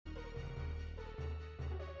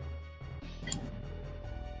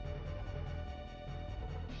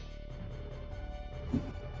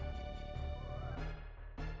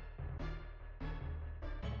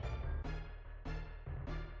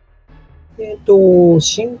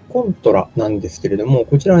新コントラなんですけれども、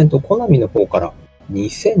こちら、コナミの方から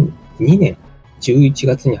2002年11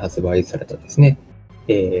月に発売されたですね、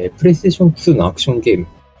プレイステーション2のアクションゲームで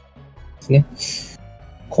すね。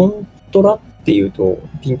コントラっていうと、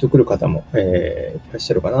ピンとくる方も、いらっし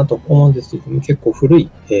ゃるかなと思うんですけども、結構古い、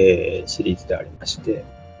シリーズでありまして、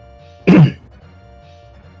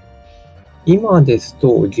今です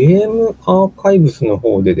と、ゲームアーカイブスの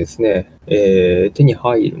方でですね、手に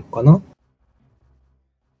入るのかな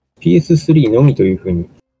 ?PS3 のみというふうに、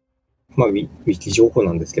まあ、ウィキ情報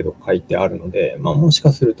なんですけど、書いてあるので、まあ、もし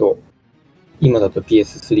かすると、今だと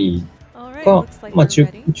PS3 か、まあ、中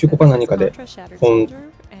古か何かで本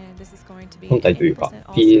体というか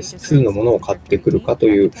PS2 のものを買ってくるかと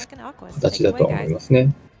いう形だとは思います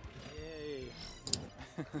ね。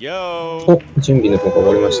お、準備の方が終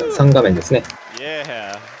わりました。3画面ですね。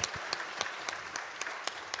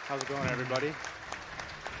How's it going, everybody?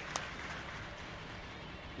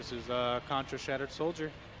 This is Contra Shattered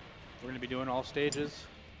Soldier. We're going to be doing all stages.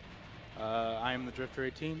 I am the Drifter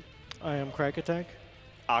 18. I am Crak Attack.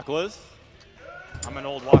 Aquas. I'm an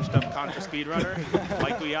old washed-up Contra speedrunner,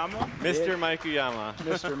 Maikuyama. Mr. Maikuyama.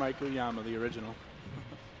 Mr. Maikuyama, the original.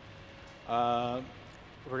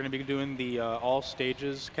 We're going to be doing the all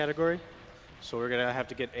stages category. So we're going to have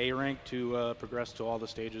to get A rank to progress to all the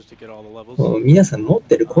stages to get all the levels. 皆さん持っ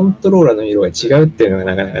てるコントローラーの色が違うっていうのが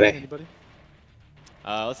なかなかね。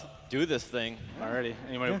Let's do this thing. Alrighty.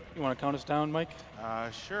 Anybody, you want to count us down, Mike?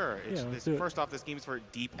 Sure. First off, this game is for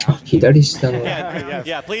deep. 左下の。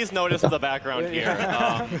Yeah, please notice the background here.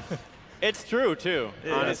 It's true too,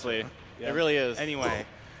 honestly. It really is. Anyway,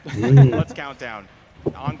 let's count down.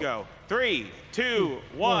 On go. 3, 2,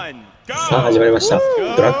 1, go! さあ始まりました。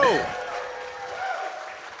ドラッグ。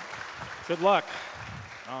Good luck.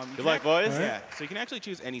 Good luck, boys. Yeah, so you can actually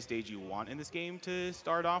choose any stage you want in this game to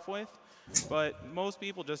start off with, but most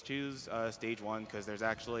people just choose stage 1 because there's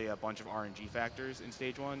actually a bunch of RNG factors in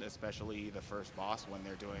stage 1, especially the first boss when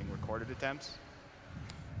they're doing recorded attempts.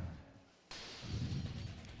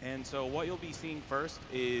 And so what you'll be seeing first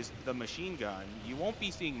is the machine gun. You won't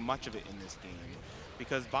be seeing much of it in this game,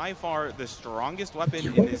 because by far the strongest weapon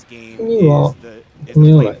in this game is the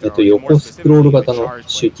flamethrower. 横スクロール型の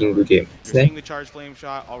シューティングゲームですね。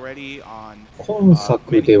今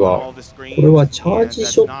作では、これはチャージ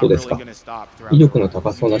ショットですか。威力の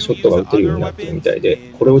高そうなショットが撃てるようになっているみたい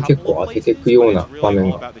で、これを結構当てていくような場面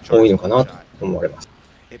が多いのかなと思われます。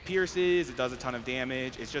It pierces, it does a ton of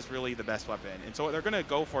damage, it's just really the best weapon. And so what they're going to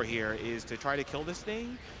go for here is to try to kill this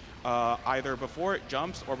thing either before it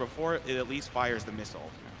jumps or before it at least fires the missile.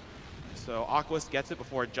 So Aquas gets it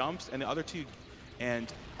before it jumps, and the other two, and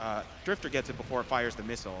Drifter gets it before it fires the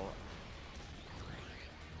missile.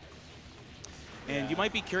 And you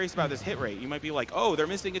might be curious about this hit rate. You might be like, oh, they're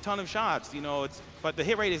missing a ton of shots. You know, but the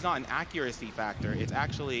hit rate is not an accuracy factor. It's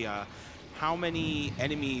actually how many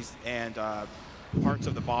enemies and parts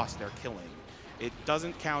of the boss they're killing. It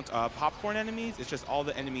doesn't count popcorn enemies, it's just all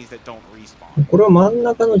the enemies that don't respawn. これは真ん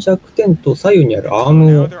中の弱点と左右にあるアー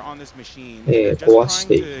ムを壊し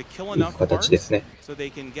ていく形ですね。So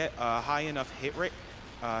they can get a high enough hit rate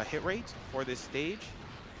for this stage.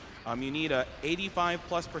 You need a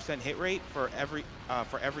 85+% hit rate for every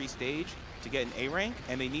stage to get an A rank,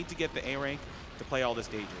 and they need to get the A rank to play all the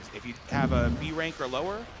stages. If you have a B rank or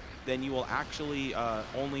lower, then you will actually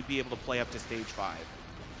only be able to play up to stage 5,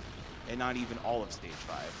 and not even all of stage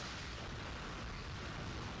 5.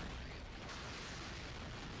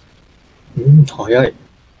 早い。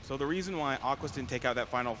 So the reason why Aquas didn't take out that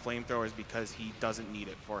final flamethrower is because he doesn't need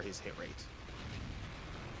it for his hit rate.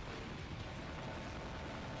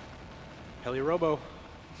 Heli Robo.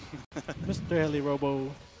 Mr. Heli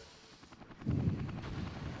Robo.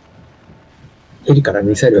 ヘリから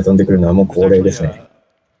ミサイルが飛んでくるのはもう恒例ですね。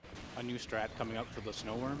A new strat coming up for the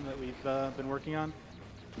snowworm that we've been working on.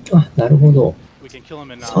 あ、なるほど。 We can kill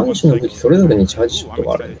him in 3種の武器それぞれにチャージショット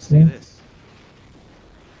があるんですね。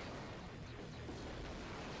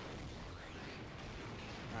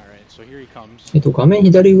画面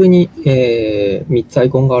左上に、3つアイ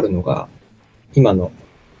コンがあるのが、今の、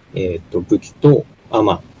武器と、武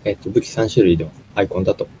器3種類のアイコン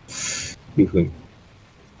だというふうに。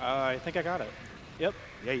I think I got it. Yep.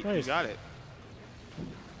 Yeah, you got it.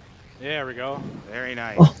 There we go. Very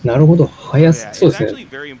nice. あ、なるほど。早そうですね。そ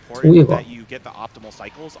ういえば、レー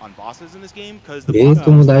ト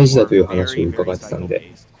も大事だという話を伺ってたん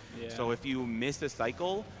で。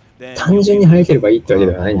単純に速ければいいってわけ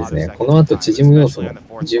ではないんですね。この後縮む要素も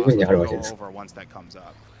十分にあるわけです。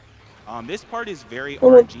This part is very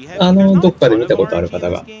この RNG heavy. どっかで見たことある方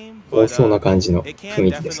が多そうな感じの It 雰 can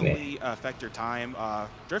囲気ですね。 definitely affect your time.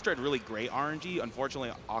 Drifter had really great RNG.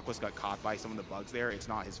 Unfortunately, Aquas got caught by some of the bugs there. It's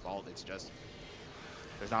not his fault. It's just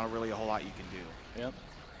there's not really a whole lot you can do. Yep.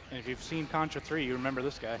 And if you've seen Contra 3, you remember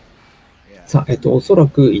this guy. Yeah. さあ、おそら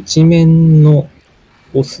く一面の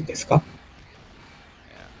ボスですか？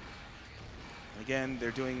 Again,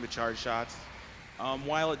 they're doing the charge shots.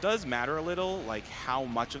 While it does matter a little, like how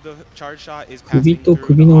much of the charge shot is 首 passing と through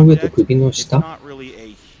首 the の上と object, 首の it's 下 not really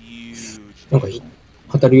a huge なんか deal.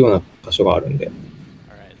 当たるような場所があるんで。 All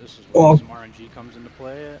right, this is where some RNG comes into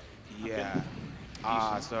play. Yeah.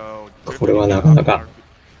 So これはなかなか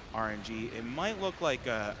RNG. It might look like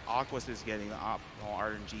Aquas is getting the optimal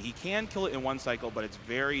RNG. He can kill it in one cycle, but it's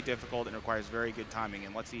very difficult and requires very good timing.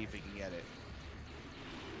 And let's see if he can get it.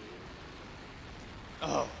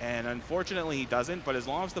 Oh. And unfortunately, he doesn't. But as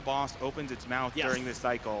long as the boss opens its mouth during this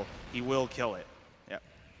cycle, he will kill it. Yep.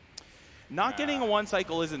 Not getting a one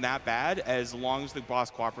cycle isn't that bad as long as the boss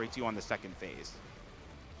cooperates you on the second phase.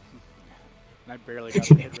 I barely got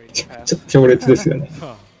the hit rate to pass. ちょっと強烈ですよね。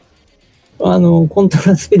コント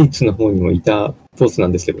ラスピリッツの方にもいたボスな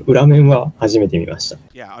んですけど、裏面は初めて見ました。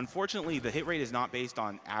Yeah, unfortunately, the hit rate is not based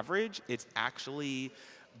on average. It's actually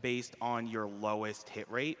based on your lowest hit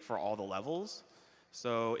rate for all the levels.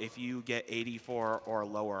 So if you get 84 or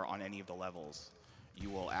lower on any of the levels, you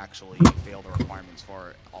will actually fail the requirements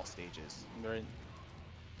for all stages. Right.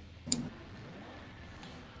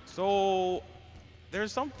 So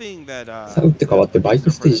there's something that さあ、打って変わってバイク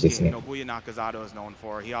ステージですね。 Nobuya Nakazato is known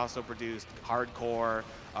for. He also produced Hardcore,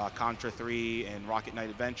 Contra 3, and Rocket Knight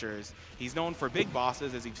Adventures. He's known for big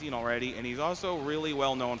bosses, as you've seen already, and he's also really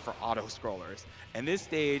well known for auto-scrollers. And this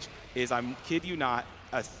stage is, I kid you not,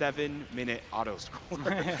 a 7-minute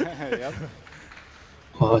auto-scroller. Yep.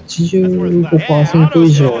 85%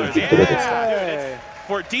 以上ヒットレートですか。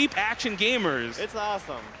 For deep action gamers, It's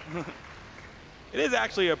awesome. it is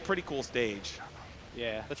actually a pretty cool stage.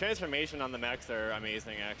 Yeah. The transformation on the mechs are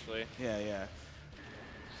amazing, actually. Yeah, yeah.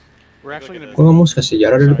 We're actually going これはもしかしてや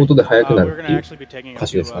られることで速くな we're るっ going て to いう actually be taking a 歌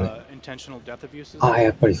詞です few かね。 intentional death abuses. ああ、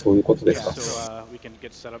やっぱりそういうことですか。 So we can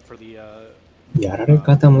get set up for the やられ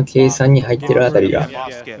方も計算に入ってるあたりが。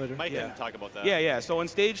 Boss skip. Mike didn't talk about that. Yeah, yeah. So in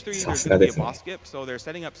stage 3, there's going to be a さすがですね。 boss skip. So they're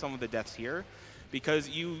setting up some of the deaths here because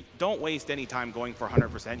you don't waste any time going for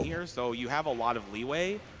 100% here. So you have a lot of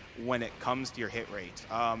leeway when it comes to your hit rate.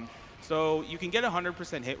 So you can get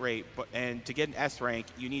 100% hit rate, and to get an S rank,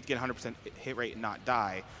 you need to get 100% hit rate and not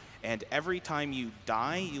die. And every time you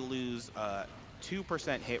die, you lose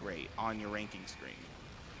 2% hit rate on your ranking screen.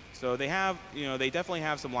 So they have, they definitely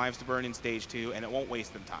have some lives to burn in stage 2, and it won't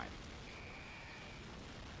waste them time.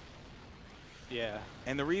 yeah.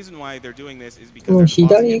 And the reason why they're doing this is because この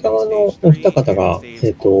左側のお二方が、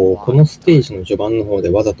このステージの序盤の方で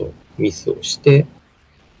わざとミスをして、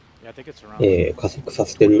Yeah, I think it's around 加速さ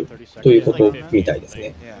せてるということみたいです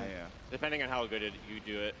ね。 Yeah, yeah. Depending on how good you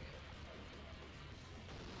do it.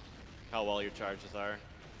 How well your charges are.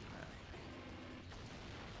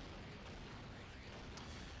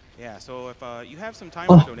 Yeah, so if you have some time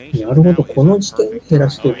あ、 for donations なるほ now ど。 is この時点で減ら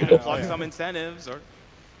しておく you と can。plug some incentives or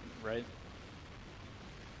right.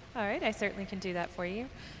 All right, I certainly can do that for you.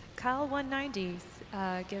 Kyle190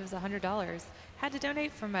 gives $100. Had to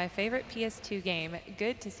donate for my favorite PS2 game.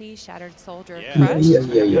 Good to see Shattered Soldier いや crushed. いや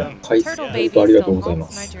いやいや、回数 Turtle 本 Baby 当ありがとう still ございま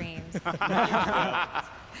haunts my す。 dreams.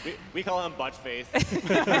 We call him Butt Face.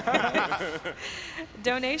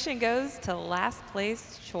 Donation goes to last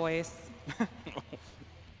place choice.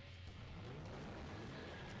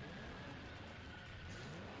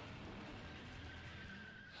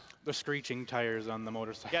 The screeching tires on the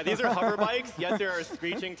motorcycle. Yeah, these are hover bikes, yet there are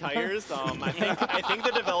screeching tires. I think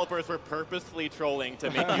the developers were purposefully trolling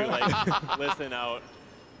to make you like listen out.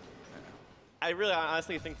 I really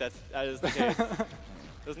honestly think that is the case.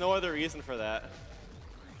 There's no other reason for that.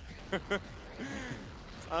 It's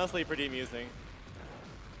honestly pretty amusing.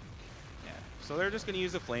 yeah. So they're just going to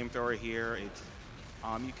use a flamethrower here. It's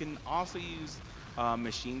you can also use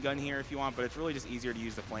machine gun here if you want, but it's really just easier to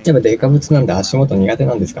use the flame. やっぱデカブツなんで足元苦手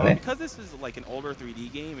なんですかね。 Because this is like an older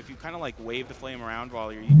 3D game, if you kind of like wave the flame around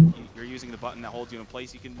while you're using the button that holds you in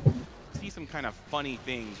place, you can see some kind of funny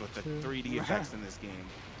things with the 3D effects in this game.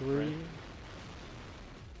 3,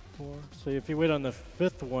 4. So if you wait on the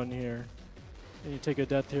 5th one here, and you take a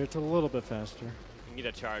death here, it's a little bit faster You need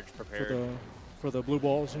a charge prepared. for the blue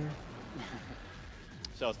balls here.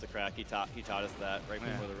 Shouts to Crak. He taught us that right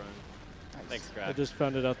before the run. Thanks, I Crak. just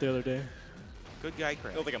found it out the other day. Good guy,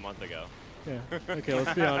 Craig. It was like a month ago. Yeah. Okay,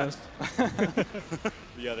 let's be honest.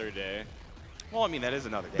 The other day. Well, I mean, that is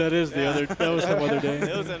another day. That is the other. That was some other day.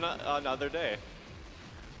 It was another day.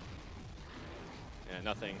 Yeah,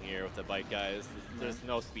 nothing here with the bike guys. There's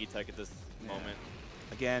no speed tech at this moment.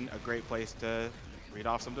 Again, a great place to read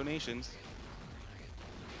off some donations.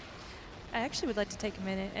 I actually would like to take a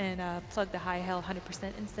minute and plug the High Hell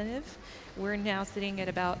 100% incentive. We're now sitting at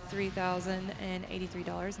about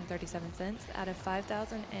 $3,083.37 out of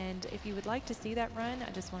 5,000. And if you would like to see that run,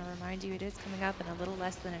 I just want to remind you it is coming up in a little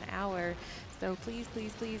less than an hour. So please,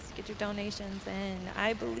 please, please get your donations in.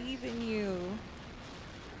 I believe in you.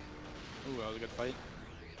 Ooh, that was a good fight.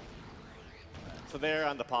 So there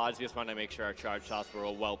on the pods, we just want to make sure our charge shots were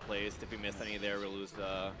well placed. If we miss any there, we'll lose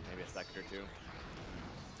maybe a second or two.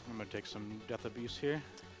 I'm going to take some Death Abuse here.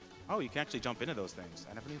 Oh, you can actually jump into those things.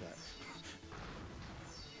 I never knew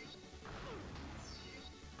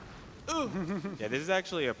that. Ooh. Yeah, this is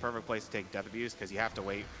actually a perfect place to take Death Abuse because you have to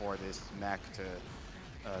wait for this mech to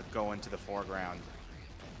go into the foreground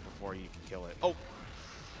before you can kill it. Oh.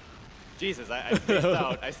 Jesus, I spaced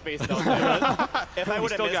out. I spaced out there. If I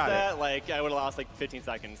would have missed that, like, I would have lost like 15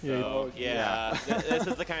 seconds. So, yeah. This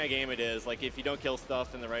is the kind of game it is. Like, if you don't kill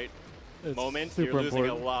stuff in the right moment, you're losing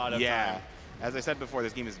a lot of time. As I said before,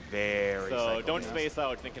 this game is very So don't space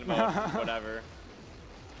out thinking about whatever.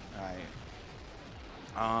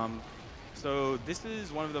 All right. So this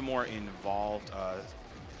is one of the more involved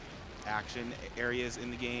action areas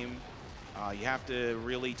in the game. You have to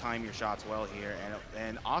really time your shots well here,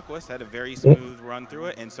 and Aquas had a very smooth run through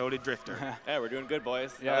it, and so did Drifter. Yeah, we're doing good,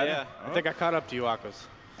 boys. Yeah. I think I caught up to you, Aquas.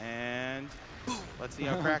 And let's see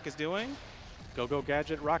how Crak is doing. Go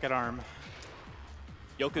Gadget, Rocket Arm.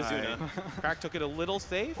 Yokozuna. Crak took it a little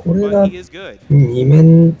safe, これ but が he is good. 2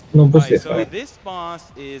面のボスですか So ね。 this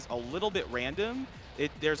boss is a little bit random.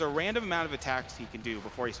 There's a random amount of attacks he can do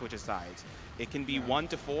before he switches sides. It can be 1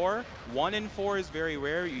 to 4. 1 and 4 is very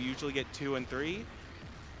rare. You usually get 2 and 3.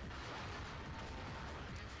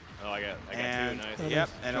 Oh, I got 2. Nice. Yep,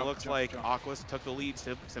 and it looks like Aquas took the lead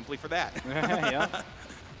simply for that. Yeah.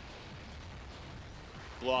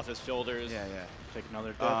 Blow off his shoulders. Yeah. Take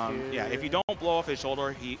another death here. Yeah, if you don't blow off his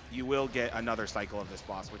shoulder, you will get another cycle of this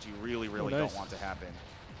boss, which you really don't want to happen.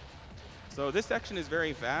 So this section is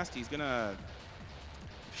very fast. He's going to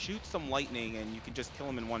shoot some lightning, and you can just kill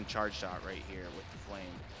him in one charge shot right here with the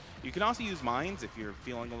flame. You can also use mines if you're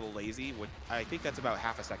feeling a little lazy. I think that's about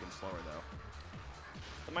half a second slower, though.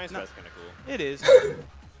 The mine strat's kind of cool. It is.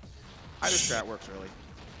 Either strat works, really.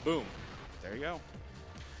 Boom. There you go.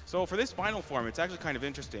 So for this final form, it's actually kind of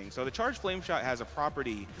interesting. So the charged flame shot has a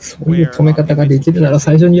property そういう止め方ができるなら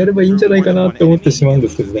最初にやればいいんじゃないかなって思ってしまうんで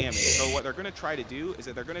すけどね。 So what they're going to try to do is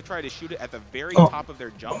that they're going to try to shoot it at the very top of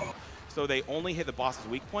their jump, so they only hit the boss's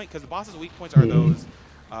weak point, because the boss's weak points are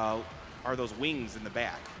those wings in the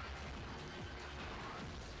back.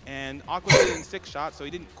 And Aqua did in 6 shots, so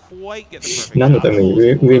he didn't quite get the perfect 何のために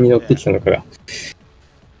上に乗ってきたのかが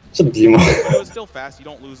ちょっと疑問。 But it was still fast. You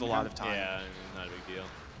don't lose a lot of time. Yeah, not a big deal.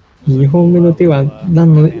 2本目の手は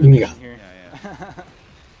何の意味が It's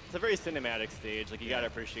a very cinematic stage. Like, you gotta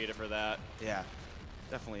appreciate it for that. Yeah,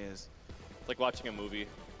 definitely is. It's like watching a movie.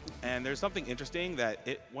 And there's something interesting that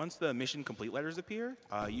once the mission complete letters appear,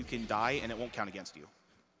 you can die and it won't count against you.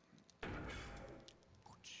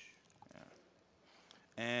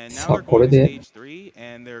 And now they're going to stage 3,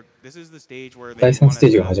 and this is the stage where they want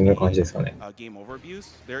to game over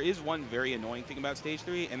abuse. There is one very annoying thing about stage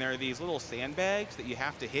 3, and there are these little sandbags that you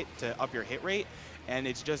have to hit to up your hit rate, and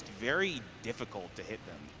it's just very difficult to hit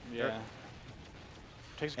them. Yeah.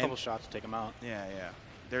 Takes a couple shots to take them out. Yeah.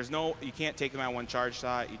 You can't take them out one charge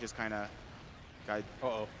shot. You just kind of gotta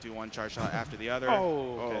do one charge shot after the other.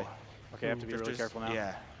 Okay, I have to be really careful now.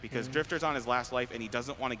 Yeah, because Drifter's on his last life, and he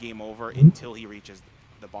doesn't want to game over until he reaches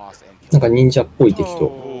the boss and なんか忍者っぽい敵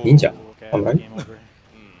と忍者あんまりっ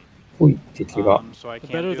ぽい敵が So I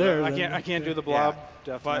can't do the blob.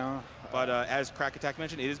 But as Crak Attack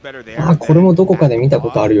mentioned, it is better there. あ、これもどこかで見た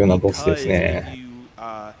ことあるようなボスですね。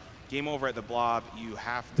 Game over at the blob, you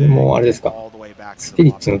have で to もあれですか all the way back ス to ピ the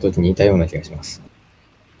リッツの時にいたような気がします。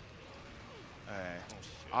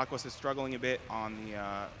 Aquas is struggling a bit on the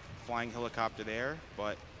flying helicopter there,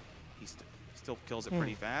 but he still kills it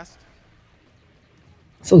pretty fast.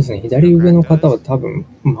 そうですね、左上の方は多分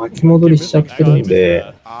巻き戻りしちゃってるん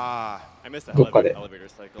で、どっかで移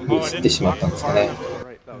ってしまったんですかね。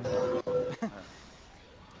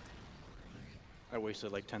 I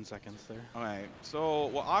wasted like 10 seconds there. Alright,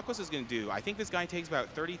 so what Aquas is going to do, I think this guy takes about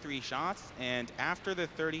 33 shots, and after the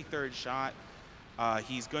 33rd shot,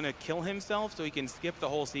 he's going to kill himself so he can skip the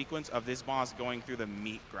whole sequence of this boss going through the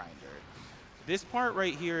meat grinder. This part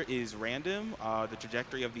right here is random, the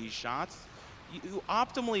trajectory of these shots. You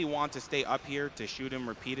optimally want to stay up here to shoot him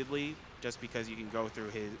repeatedly, just because you can go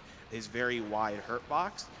through his very wide hurt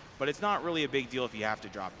box. But it's not really a big deal if you have to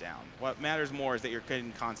drop down. What matters more is that you're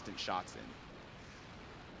getting constant shots in.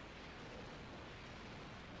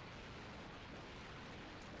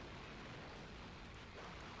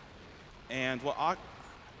 And what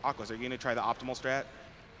Aquas, are you going to try the optimal strat?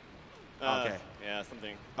 Okay. Yeah,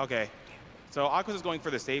 something. Okay. So Aquas is going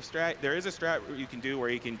for the safe strat. There is a strat you can do where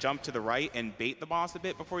you can jump to the right and bait the boss a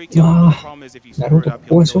bit before you kill him. The problem is if you なるほ screw it ど。 up, こ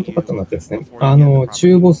こ he'll がショ kill ートカットにな you ってるんですね。 before you get the proper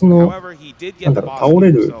中ボスの、 However, he did get なんだ the ろう、 boss 倒れ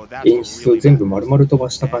kill, る so that's 演出を really 全部 bad. 丸々飛ば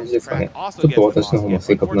した感じですか And ね。 Crak ちょ also っと gets the 私の boss 方も skip.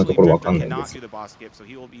 正確なところ Unfortunately, わかん Drifter ないんで cannot す do。the boss skip, so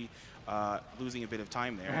he will be losing a bit of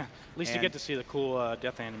time there. At least you get to see the cool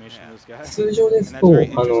death animation of this guy. 通常ですと、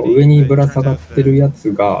上にぶら下がってるや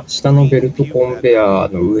つが、下のベルトコンベヤ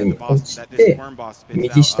ーの上に落ちて、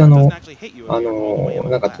右下の、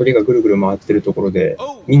なんか鳥がぐるぐる回ってるところで、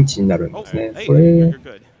ミンチになるんですね。それ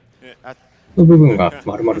の部分が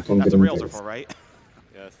丸々飛んでるみたいです。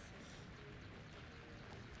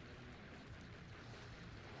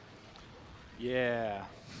Yeah.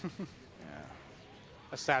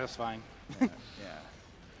 That's satisfying. Yeah.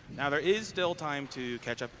 Now there is still time to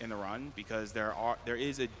catch up in the run because there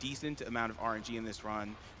is a decent amount of RNG in this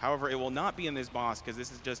run. However, it will not be in this boss because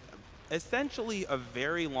this is just essentially a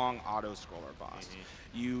very long auto scroller boss.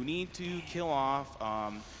 You need to kill off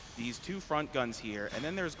these two front guns here, and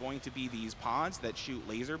then there's going to be these pods that shoot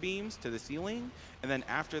laser beams to the ceiling, and then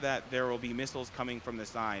after that there will be missiles coming from the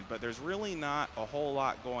side, but there's really not a whole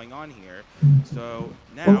lot going on here, so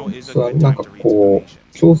now is a good なん time か to reach こう、 donations.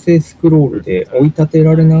 強制スクロールで追い立て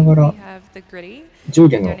られながら 上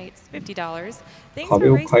下の壁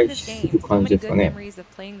を回避する感じですかね。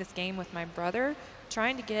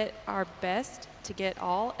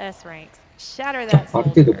 Shatter あ that る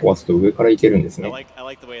程度 soldier. 壊すと上からいけるんですね。 I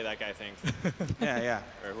like the way that guy thinks. Yeah.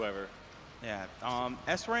 Or whoever. Yeah,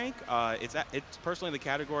 S rank, it's personally the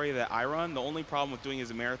category that I run. The only problem with doing it as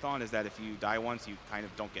a marathon is that if you die once, you kind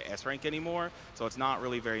of don't get S rank anymore. So it's not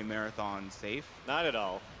really very marathon safe. Not at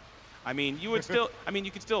all. I mean, you would still, you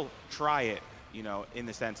could still try it, you know, in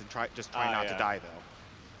the sense and try not to die though.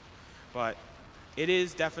 But it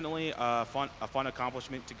is definitely a fun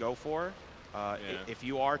accomplishment to go for. If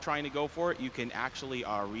you are trying to go for it, you can actually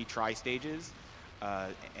retry stages.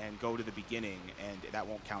 And go to the beginning, and that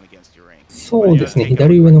won't count against your rank. そうですね、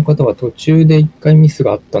左上の方は途中で1回ミス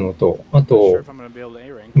があったのと、あと、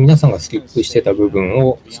皆さんがスキップしてた部分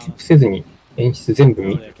をスキップせずに演出全部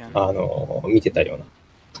見てたような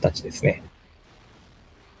形ですね。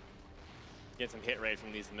Get some hit rate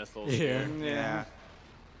from these missiles. Yeah.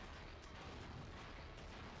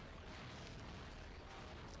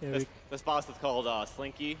 This boss is called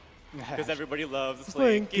Slinky. Because everybody loves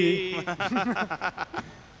Slinky. I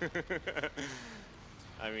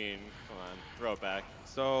mean, come on, throw it back.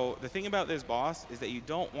 So the thing about this boss is that you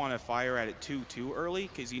don't want to fire at it too early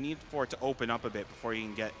because you need for it to open up a bit before you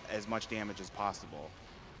can get as much damage as possible.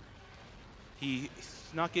 He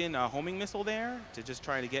snuck in a homing missile there to just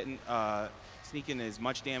try to get sneak in as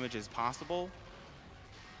much damage as possible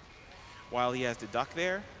while he has to duck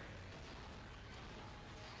there.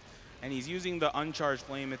 And he's using the uncharged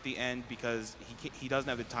flame at the end because he doesn't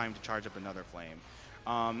have the time to charge up another flame.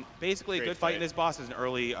 Basically, a good fight in this boss is an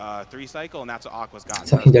early 3 cycle, and that's what Aquas got.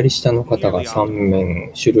 さあ、左下の方が3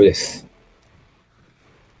面終了です。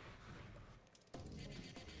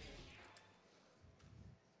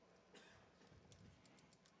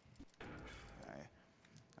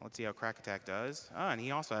Let's see how Crak Attack does. And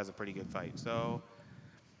he also has a pretty good fight. So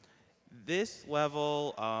this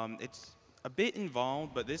level, it's a bit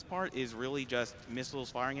involved, but this part is really just missiles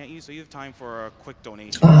firing at you, so you have time for a quick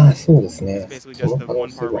donation. ああ、そうですね。 It's basically just the one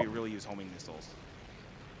part where you really use homing missiles.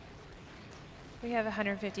 We have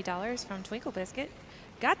 $150 from Twinkle Biscuit.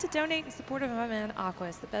 Got to donate in support of my man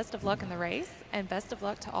Aquas. The best of luck in the race, and best of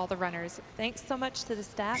luck to all the runners. Thanks so much to the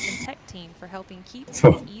staff and tech team for helping keep そ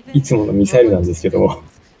う、いつものミサイルなんですけど、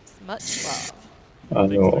 much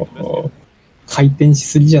love. 回転し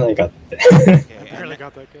すぎじゃないかって。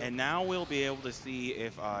And now we'll be able to see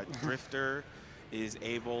if Drifter is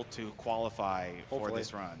able to qualify for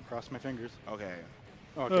this run. Cross my fingers. Okay.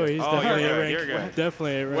 Oh, he's definitely a rank. You're good.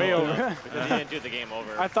 Definitely a rank. Way over. Because he didn't do the game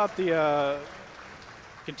over. I thought the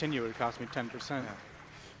continue would cost me 10%.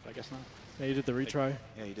 I guess not. Yeah, you did the retry.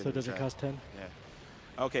 Yeah, you did. So it doesn't cost 10.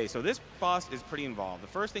 Yeah. Okay, so this boss is pretty involved. The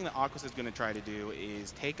first thing that Aquas is going to try to do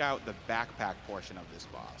is take out the backpack portion of this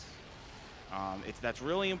boss. That's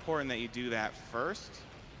really important that you do that first.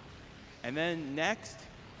 And then next,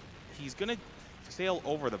 he's going to sail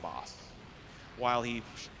over the boss while he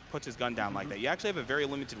puts his gun down like that. You actually have a very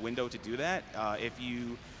limited window to do that. If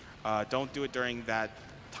you don't do it during that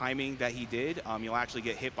timing that he did, you'll actually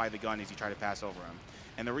get hit by the gun as you try to pass over him.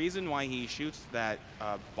 And the reason why he shoots that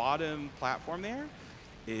bottom platform there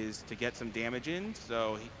is to get some damage in,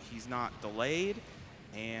 so he's not delayed.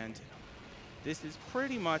 And this is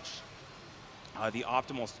pretty much the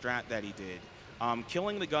optimal strat that he did.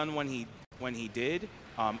 Killing the gun when he did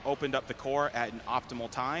opened up the core at an optimal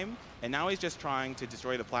time, and now he's just trying to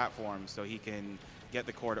destroy the platform so he can get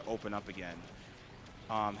the core to open up again.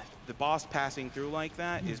 The boss passing through like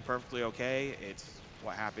that is perfectly okay. It's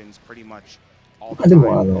what happens pretty much all the time. で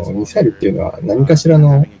もミサイルっていうのは何かしら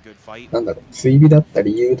のなんだろう追尾だった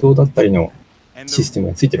り誘導だったりのシステム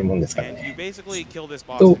がついてるもんですからね。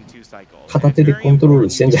と片手でコントロール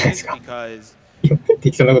してんじゃないですか。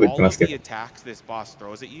適当なこと言ってますけど。All of the attacks this boss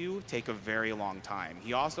throws at you take a very long time.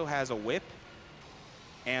 He also has a whip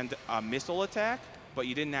and a missile attack, but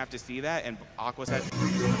you didn't have to see that, and Aquas had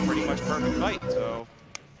a pretty much perfect fight. So.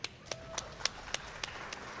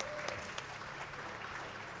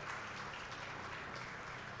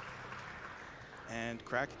 And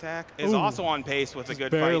Crak attack is also on pace with a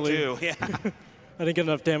good fight too. Yeah. I didn't get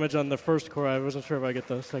enough damage on the first core. I wasn't sure if I get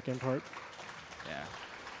the second part.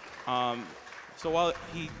 Yeah. So while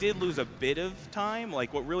he did lose a bit of time,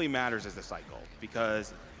 like what really matters is the cycle,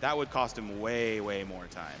 because that would cost him way more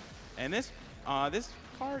time. And this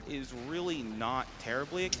part is really not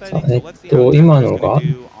terribly exciting. So let's see how he's going to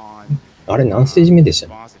do on あれ何ステージ目でした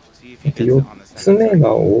boss. See if he gets it4 on the つ目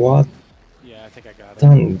が終わっ Yeah, I think I got た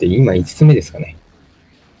it. んで、今5つ目ですかね。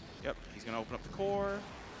Yep, he's going to open up the core.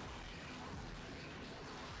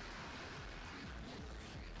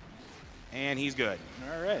 And he's good.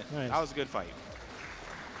 All right. Nice. That was a good fight.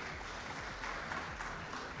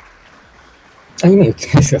 あ、今4つ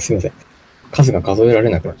目ですか、すみません。数が数えられ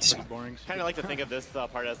なくなってしまう。 Boring. Kind of like to think of this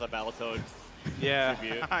part as a Battletoads Yeah.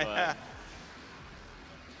 tribute, but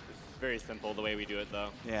it's very simple the way we do it, though.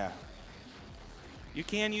 Yeah. You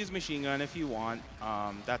can use machine gun if you want.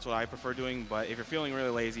 That's what I prefer doing, but if you're feeling really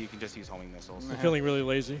lazy, you can just use homing missiles. I'm feeling really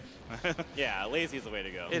lazy. Yeah, lazy is the way to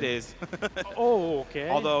go. It is. Oh, okay.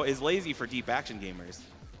 Although, is lazy for deep action gamers.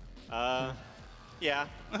 Yeah.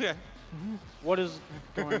 Okay. What is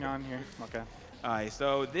going on here? Okay. Alright,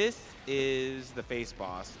 so this is the face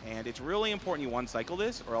boss, and it's really important you one-cycle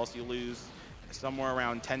this, or else you lose somewhere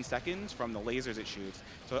around 10 seconds from the lasers it shoots.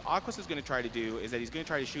 So what Aquas is going to try to do is that he's going to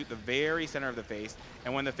try to shoot the very center of the face,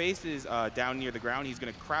 and when the face is down near the ground, he's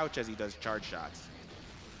going to crouch as he does charge shots.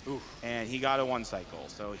 Oof. And he got a one-cycle,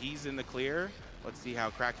 so he's in the clear. Let's see how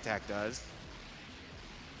Crak attack does.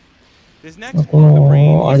 This next こ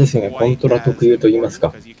のあれですよね、コントラ特有といいます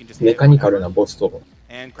か、メカニカルなボスとこう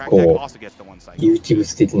有機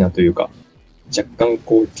物的なというか、若干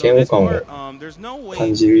こう嫌悪感を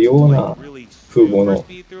感じるような風貌の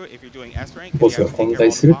ボスが混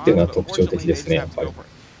在するっていうのは特徴的ですね、やっぱり。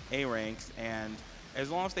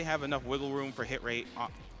As long as they have enough wiggle room for hit rate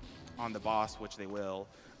on the boss, which they will,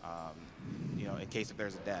 you know, in case if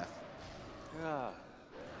there's a death,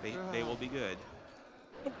 they will be good.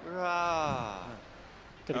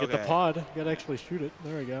 Gotta get the pod. Gotta actually shoot it.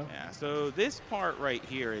 There we go. Yeah, so this part right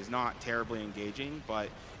here is not terribly engaging, but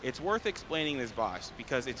it's worth explaining this boss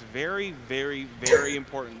because it's very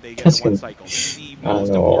important they get the one cycle. It's the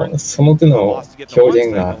most important その手の boss to get the 表 one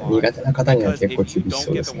現が cycle 苦手な方には because 結構 if you 厳し don't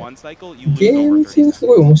そうで get す the ね。 one cycle, you ゲ lose ー over ム 3中す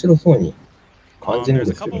ごい面白そうに感じるん There's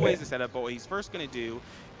で a すけ couple ど ways ね to。set up, but what he's first going to do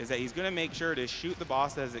is that he's going to make sure to shoot the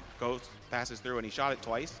boss as it passes through, and he shot it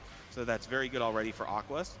twice, so that's very good already for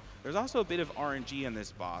Aquas. There's also a bit of RNG in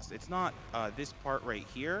this boss. It's not this part right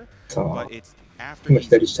here, but it's after he's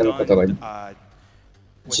done with the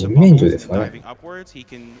人面銃 bubbles です and かね。 diving upwards. He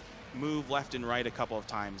can move left and right a couple of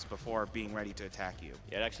times before being ready to attack you.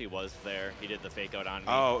 Yeah, it actually was there. He did the fake out on me.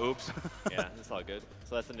 Oh, oops. Yeah, it's all good.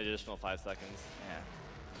 So that's an additional 5 seconds. Yeah.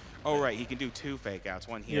 Oh, right. He can do 2 fake outs,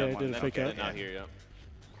 one here, Yeah, he one did a there. fake Okay, out. And now here, yeah.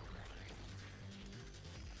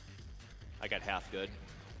 I got half good.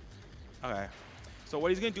 Okay. So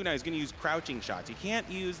what he's going to do now is going to use crouching shots. You can't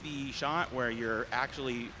use the shot where you're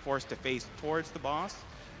actually forced to face towards the boss,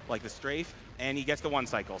 like the strafe, and he gets the one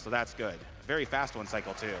cycle, so that's good. Very fast one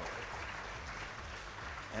cycle, too.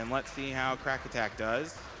 And let's see how Crak attack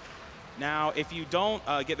does. Now, if you don't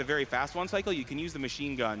get the very fast one cycle, you can use the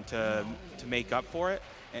machine gun to make up for it,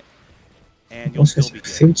 and も you'll しか still して be 不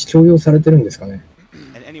正 good. 打ち強要されてるんですかね。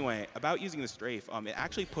 And anyway, about using the strafe, it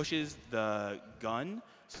actually pushes the gun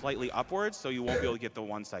slightly upwards, so you won't be able to get the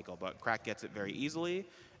one cycle, but Crak gets it very easily,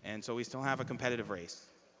 and so we still have a competitive race.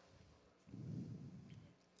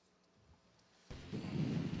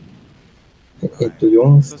 こ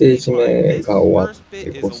4ステージ目が終わっ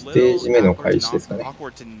て5ステージ目の開始ですかね。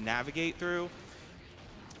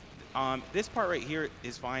This part right here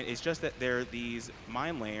is fine. It's just that there are these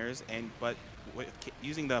mine layers, but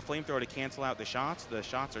using the flamethrower to cancel out the shots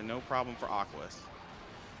are no problem for Aquas.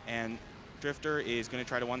 And Drifter is going to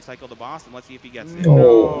try to one cycle the boss, and let's see if he gets it.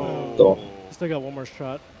 Oh. Still got one more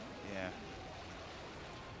shot. Yeah.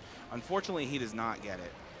 Unfortunately, he does not get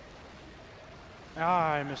it.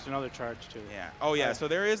 Ah, I missed another charge too. Yeah. Oh yeah. So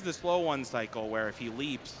there is the slow one cycle where if he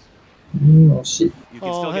leaps, Oh shit. you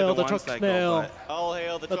can still get the one cycle. All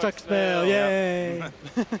hail the truck snail. Yay!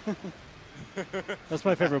 That's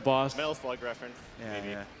my favorite boss. Metal Slug reference. Yeah, maybe.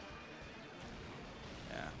 Yeah.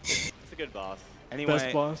 It's a good boss. Anyway,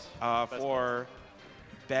 Best boss. For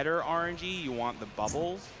better RNG, you want the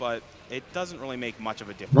bubbles, but it doesn't really make much of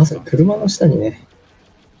a ま difference. さに車の下にね、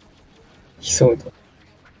潜むと。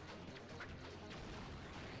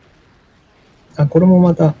あ、これも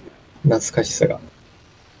また懐かしさが。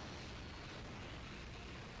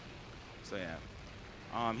So yeah,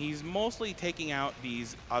 he's mostly taking out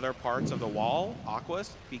these other parts of the wall,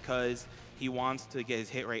 Aquas, because he wants to get his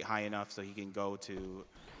hit rate high enough so he can go to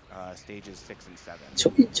stages 6 and 7. ち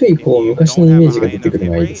ょいちょいこう昔のイメージが出てくる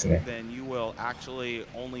のがいいですね。 Then you will actually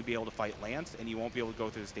only be able to fight Lance, and you won't be able to go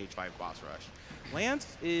through the stage 5 boss rush.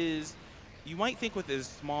 Lance is, you might think with his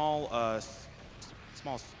small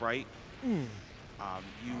sprite,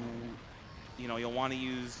 you'll want to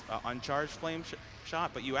use uncharged flame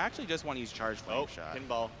shot, but you actually just want to use charged flame shot.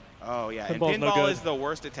 Pinball. Oh yeah, Pinball's and no pinball good. is the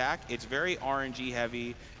worst attack. It's very RNG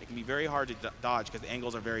heavy. It can be very hard to dodge because the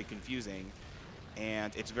angles are very confusing,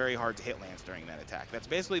 and it's very hard to hit Lance during that attack. That's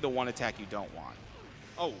basically the one attack you don't want.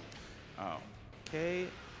 Oh, okay.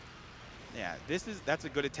 Yeah, that's a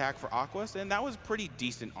good attack for Aquas, and that was pretty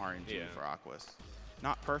decent RNG for Aquas.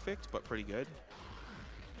 Not perfect, but pretty good.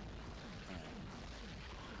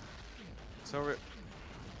 So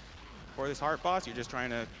for this heart boss, you're just trying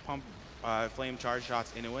to pump flame charge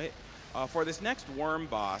shots into it. For this next worm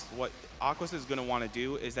boss, what Aquas is going to want to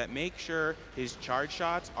do is that make sure his charge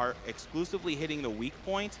shots are exclusively hitting the weak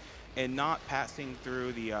point and not passing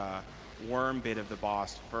through the worm bit of the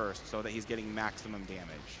boss first, so that he's getting maximum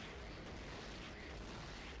damage.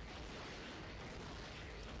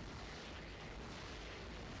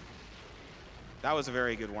 That was a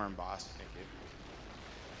very good worm boss. Thank you.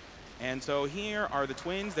 And so here are the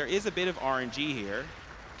twins. There is a bit of RNG here,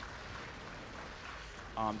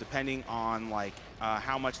 depending on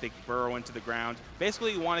how much they burrow into the ground.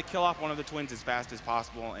 Basically, you want to kill off one of the twins as fast as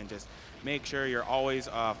possible and just make sure you're always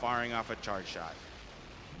firing off a charge shot.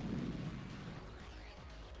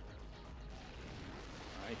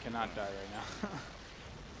 I cannot die right now.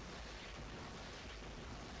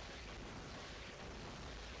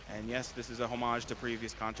 And yes, this is a homage to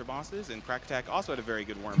previous Contra bosses, and Crak also had a very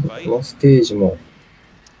good worm fight. このステージも、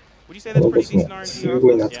 Would you say こ that's のボ pretty スも decent す RNG?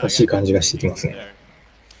 ごい懐かしい感じがしてきますね。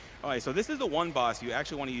 Alright, so this is the one boss you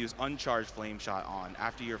actually want to use uncharged flame shot on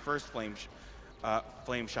after your first flame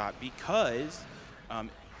shot, because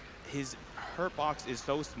his hurt box is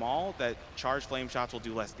so small that charged flame shots will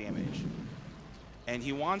do less damage. And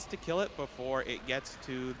he wants to kill it before it gets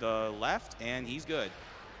to the left, and he's good.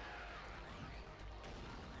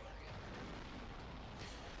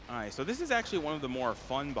 Alright, so this is actually one of the more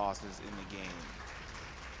fun bosses in the game.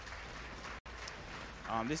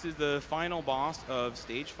 This is the final boss of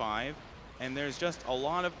stage 5, and there's just a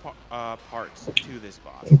lot of parts to this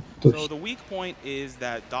boss. So the weak point is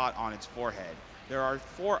that dot on its forehead. There are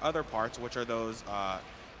 4 other parts, which are those,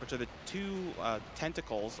 which are the 2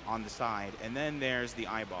 tentacles on the side, and then there's the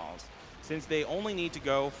eyeballs. Since they only need to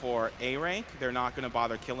go for A rank, they're not going to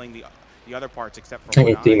bother killing the other parts except for は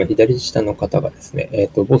い、今左下の方がですね、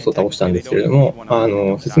ボスを倒したんですけれど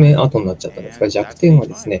も、説明後になっちゃったんですが、弱点は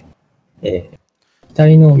ですね、機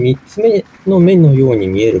体の3つ目の目のように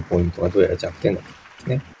見えるポイントがどうやら弱点だったんです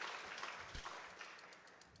ね。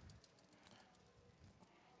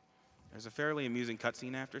There's a fairly amusing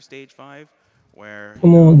cutscene after stage 5. ここ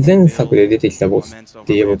も前作で出てきたボスっ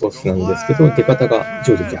て言えばボスなんですけど、出方が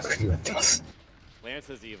上下逆になってます。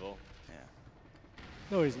Lance is evil.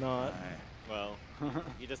 No, he's not. Well,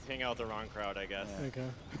 you just hang out with the wrong crowd, I guess. Okay.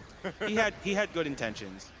 he had good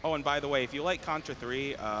intentions. Oh, and by the way, if you like Contra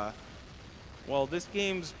 3, well, this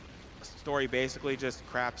game's story basically just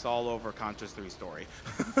craps all over Contra's 3 story.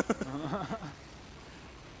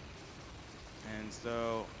 And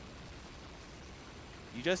so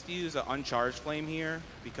you just use an uncharged flame here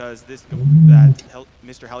because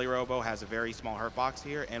Mr. Helirobo has a very small hurt box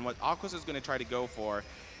here, and what Aquas is going to try to go for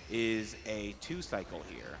is a 2 cycle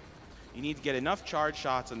here. You need to get enough charge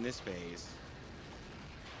shots in this phase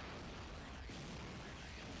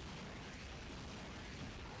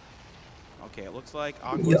Okay, it looks like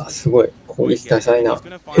いや、 Aquas すごい。攻撃多彩 he's な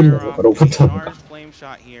gonna ヘリな fire の off かロボ a ットなの charged か。 flame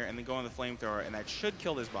shot here and then go on the flamethrower, and that should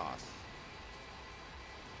kill this boss.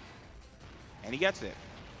 And he gets it.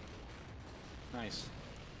 Nice.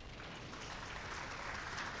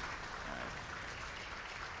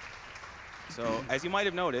 So, as you might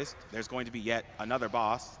have noticed, there's going to be yet another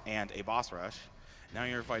boss and a boss rush. Now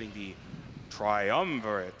you're fighting the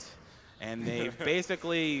Triumvirate. And they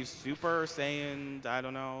basically Super Saiyan, I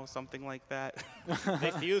don't know, something like that.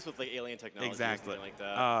 They fuse with like alien technology Exactly. or something like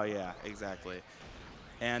that. Oh, yeah, exactly.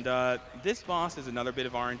 And this boss is another bit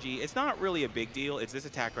of RNG. It's not really a big deal. It's this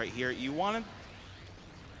attack right here. You want him...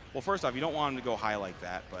 Well, first off, you don't want him to go high like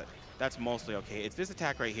that, but that's mostly okay. It's this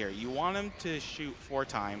attack right here. You want him to shoot 4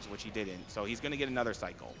 times, which he didn't. So he's going to get another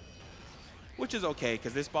cycle, which is okay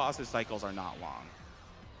because this boss's cycles are not long.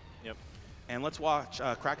 Yep. And let's watch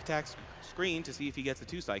Crack Attack's screen to see if he gets a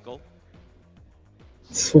 2 cycle.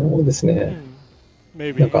 そうですね。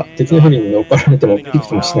 Maybe. なんか敵のヘリに乗っかられてもびく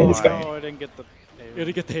ともしないですからね。 Oh, I didn't get the. You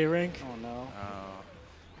gotta get the A rank. Oh no.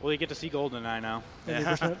 Well, you get to see GoldenEye now.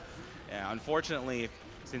 100%. Yeah, unfortunately,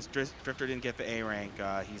 since Drifter didn't get the A rank,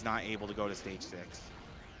 he's not able to go to stage 6.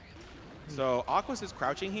 So Aquas is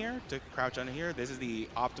crouching here to crouch under here. This is the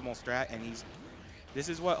optimal strat, and this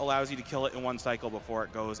is what allows you to kill it in 1 cycle before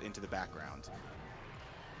it goes into the background.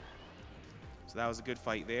 So that was a good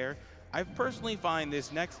fight there. I personally find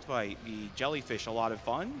this next fight, the jellyfish, a lot of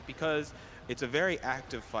fun because it's a very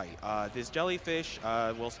active fight. This jellyfish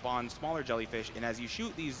will spawn smaller jellyfish, and as you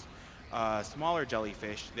shoot these smaller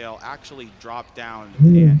jellyfish, they'll actually drop down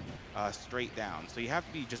and straight down. So you have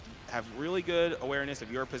to have really good awareness of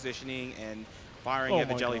your positioning and firing at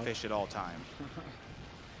the jellyfish at all times.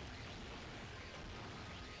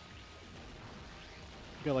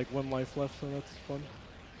 Got like 1 life left, so that's fun.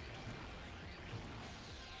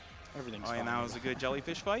 Everything's Oh, fine. and that was a good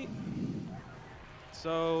jellyfish fight.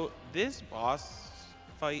 So this boss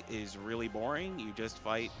fight is really boring. You just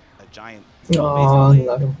fight a giant ああ、 basically,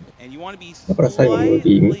 なるほど。 and you want to be だから最後のより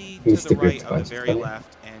slightly 見 to せ て the くれる right って of 感 the じです very かね。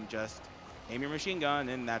 left and just aim your machine gun,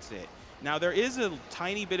 and that's it. Now there is a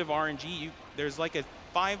tiny bit of RNG. There's like a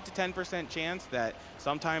 5 to 10% chance that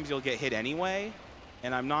sometimes you'll get hit anyway,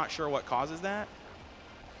 and I'm not sure what causes that.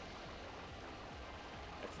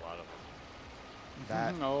 That's a lot of.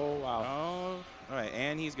 That. Oh wow. Oh, all right,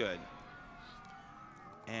 and he's good.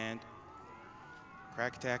 And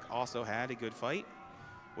Crack Attack also had a good fight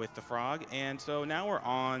with the frog, and so now we're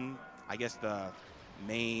on, I guess, the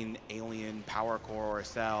main alien power core or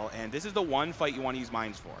cell, and this is the one fight you want to use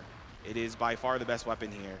mines for. It is by far the best weapon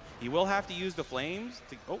here. You will have to use the flames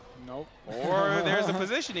to, oh, Nope. or there's a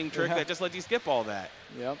positioning trick that just lets you skip all that.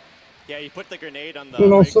 Yep. Yeah, you put the grenade on the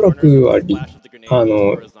まあ、お right そら corner, くは flash with the grenade あ goes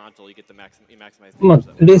の、 horizontal, you get the you maximize the まあ、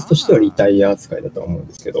 damage. レースとしてはリタイア扱いだとは思うん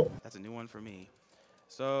ですけど。 That's a new one for me.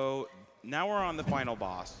 So now we're on the final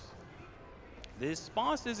boss. This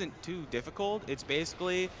boss isn't too difficult. It's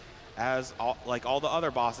basically like all the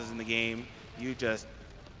other bosses in the game. You just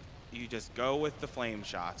go with the flame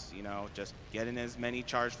shots. You know, just get in as many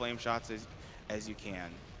charged flame shots as you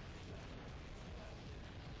can.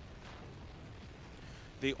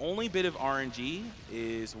 The only bit of RNG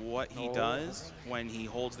is what he does when he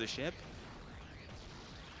holds the ship.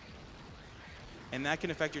 And that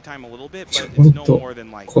can affect your time a little bit, but it's 本 no 当 more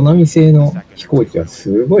than like コナミ製の飛行機は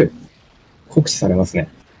すごい酷使されますね。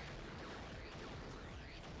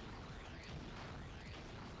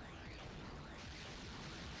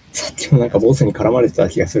さっきもなんかボスに絡まれてた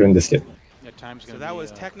気がするんですけど。 Yeah, time's So gonna that be,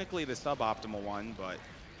 was technically the suboptimal one, but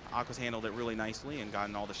Aquas handled it really nicely and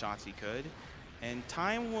gotten all the shots he could. And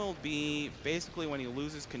time will be basically when he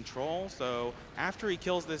loses control. So after he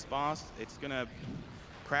kills this boss, it's gonna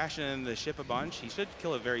crash in the ship a bunch. He should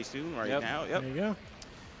kill it very soon right now. Yep. There you go.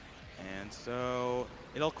 And so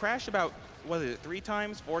it'll crash about, what is it, 3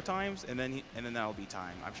 times, 4 times, and then that'll be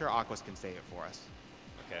time. I'm sure Aquas can save it for us.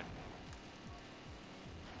 Okay.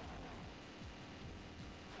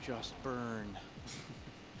 just burn.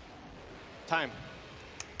 Time.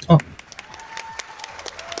 あ、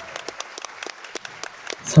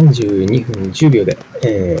32分10秒で、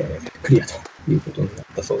クリアということになっ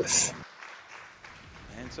たそうです。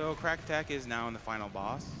And so Crack Attack is now in the final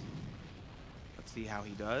boss. Let's see how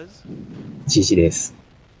he does. GG です。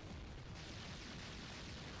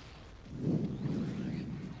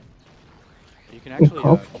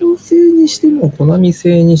カプコン製にしても、コナミ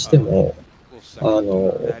製にしても、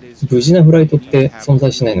無事なフライトって存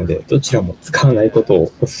在しないので、どちらも使わないこと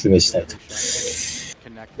をお勧めしたいと。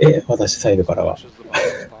私サイドからは。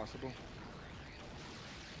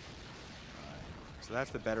So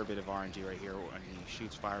that's the better bit of RNG right here when he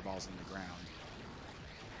shoots fireballs in the ground.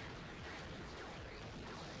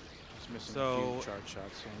 missing So, a few charge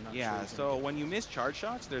shots. So I'm not yeah, sure so when you miss charge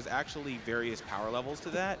shots, there's actually various power levels to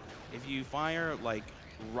that. If you fire like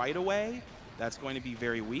right away, that's going to be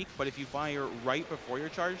very weak. But if you fire right before your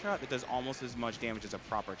charge shot, it does almost as much damage as a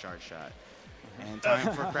proper charge shot. And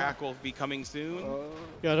time for Crak will be coming soon.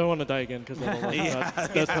 Yeah, I don't want to die again because Yeah.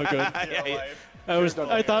 that's not good.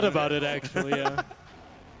 I thought about it actually. Yeah.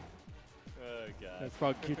 Oh god. That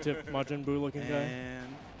frog Q-tip Majin Buu looking guy.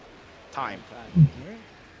 And time.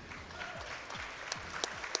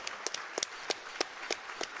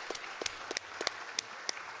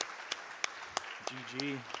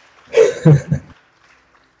 GG.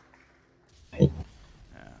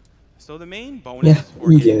 So the main bonus for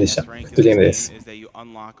getting S rank in this game is that you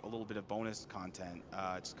unlock a little bit of bonus content.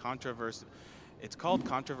 It's called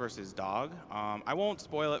Contra vs. Dog. I won't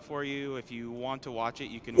spoil it for you. If you want to watch it,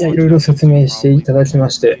 you can watch it. いや、いろいろ説明していただきま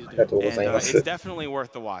して、ありがとうございま And す。 it's definitely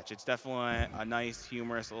worth the watch. It's definitely a nice,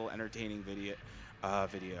 humorous, little entertaining video.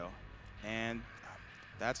 And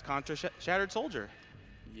that's Contra Shattered Soldier.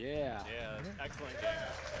 Yeah, excellent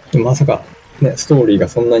game. まさか、ね、ストーリーが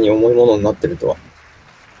そんなに重いものになってるとは。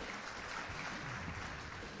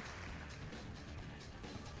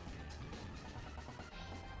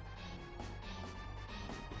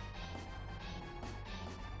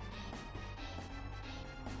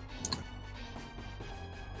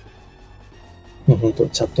もう本当、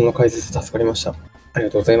チャットの解説助かりました。あり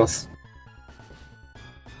がとうございます。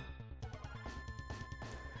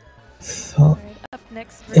さあ、Up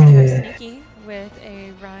next, we're going to have Sneaky with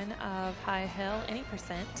a run of High Hill, any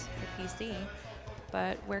percent for PC.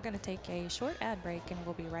 But we're going to take a short ad break and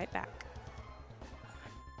we'll be right back.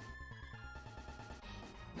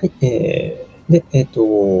 はい、で、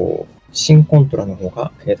新コントラの方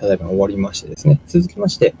が、ただいま終わりましてですね、続きま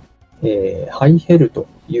して、ハイヘルと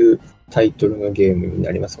いうタイトルのゲームに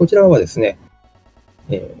なります。こちらはですね、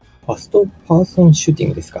ファストパーソンシューティン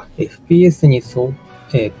グですか、FPS に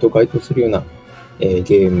該当するような、ゲ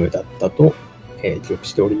ームだったと、記憶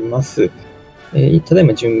しております。ただい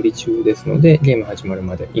ま準備中ですので、ゲーム始まる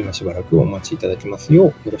まで今しばらくお待ちいただきますよう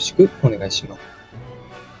よろしくお願いします。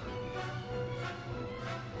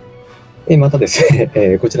またです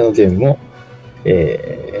ね、こちらのゲームも、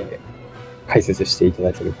解説していた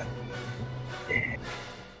だけるか。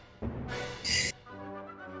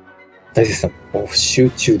大絶賛オフ集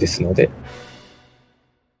中ですので、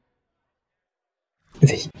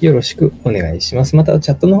ぜひよろしくお願いします。また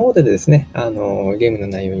チャットの方でですね、ゲームの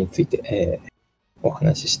内容について、お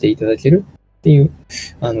話ししていただけるっていう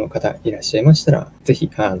方いらっしゃいましたら、ぜひ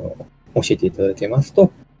教えていただけます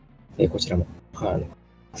と、こちらも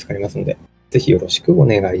助かりますので、ぜひよろしくお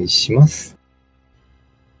願いします。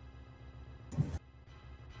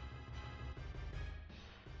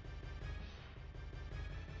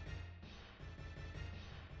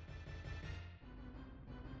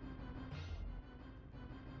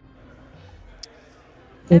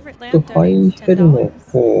ハイヘルの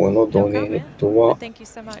方のドネートは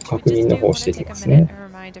確認の方していきますね。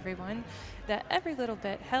That every little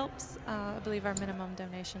bit helps. I believe our minimum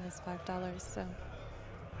donation is $5. So.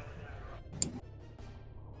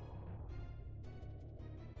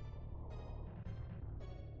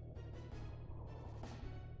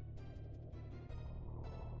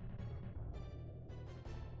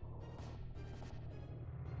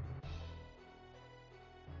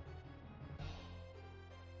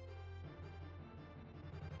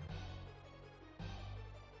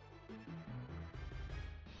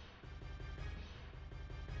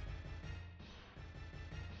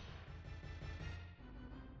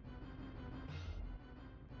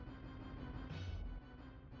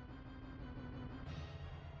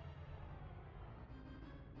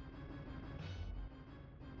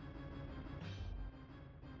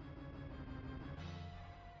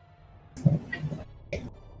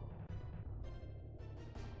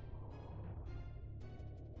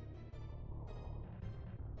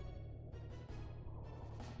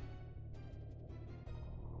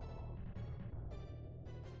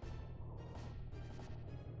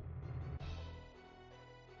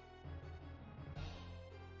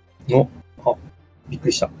びっく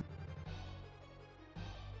りした。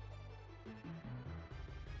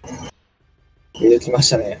出てきまし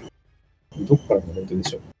たね。どこからのレントで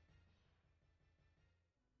しょう。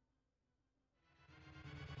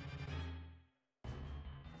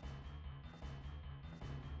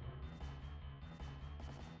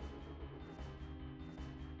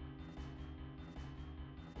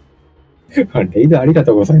レイドありが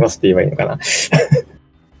とうございますって言えばいいのかな。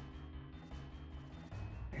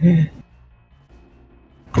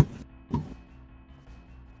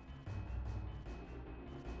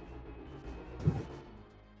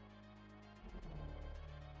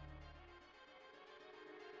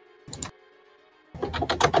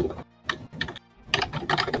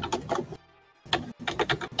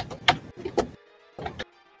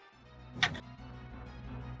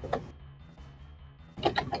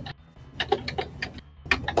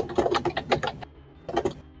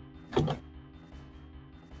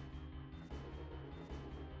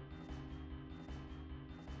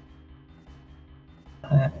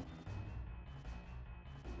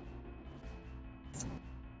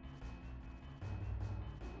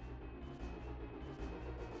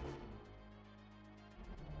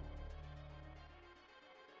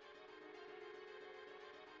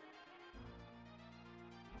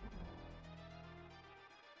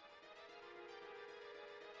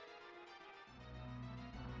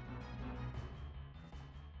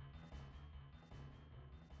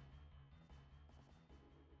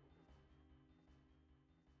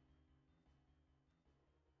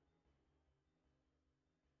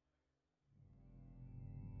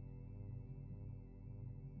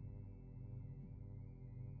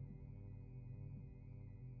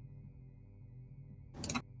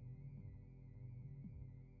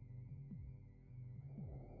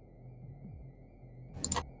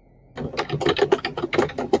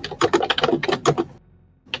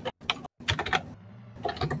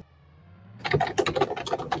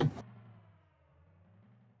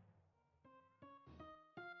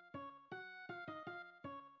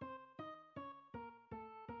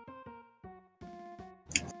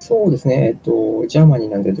そうですね。ジャーマニー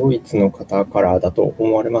なんでドイツの方からだと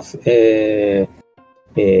思われます。Thank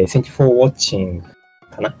you for watching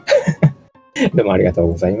かなどうもありがとう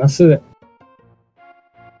ございます。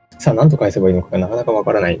さあ、何と返せばいいのかがなかなかわ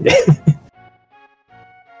からないんで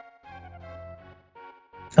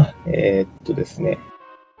あ、ですね。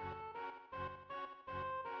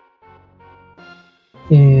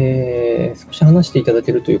少し話していただ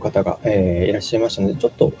けるという方が、いらっしゃいましたので、ちょ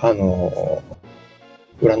っと、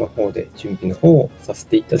裏の方で準備の方をさせ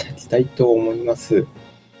ていただきたいと思います。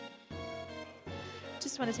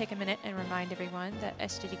Just want to take a minute and remind everyone that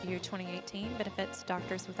SGDQ 2018 benefits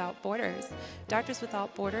Doctors Without Borders. Doctors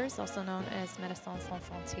Without Borders, also known as Médecins Sans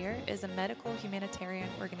Frontières, is a medical humanitarian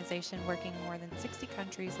organization working in more than 60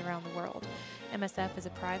 countries around the world. MSF is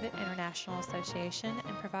a private international association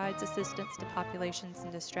and provides assistance to populations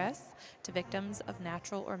in distress, to victims of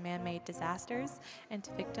natural or man-made disasters, and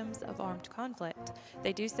to victims of armed conflict.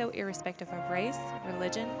 They do so irrespective of race,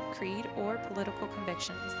 religion, creed, or political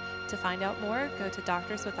convictions. To find out more, go to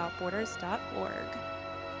doctorswithoutborders.org.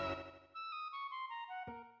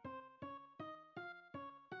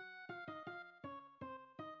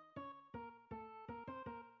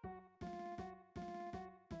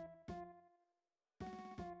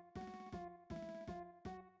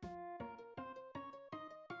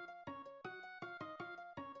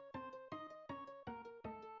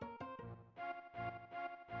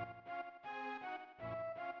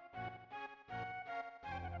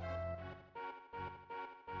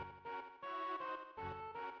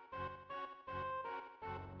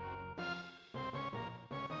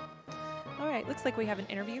 All right, looks like we have an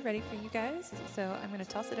interview ready for you guys, so I'm going to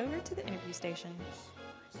toss it over to the interview station.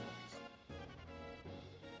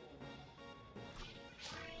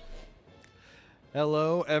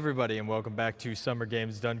 Hello, everybody, and welcome back to Summer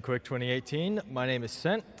Games Done Quick 2018. My name is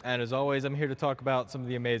Sent, and as always, I'm here to talk about some of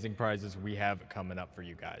the amazing prizes we have coming up for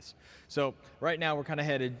you guys. So right now, we're kind of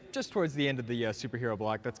headed just towards the end of the superhero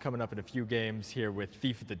block. That's coming up in a few games here with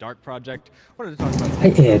Thief of the Dark Project. Wanted to talk about は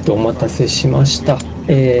い、お待たせしました。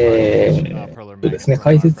ですね、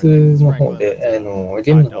解説の方で、ゲ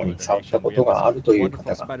ームの方に触ったことがあるという方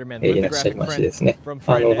が、いらっしゃいましてですね、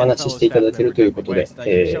お話ししていただけるということで、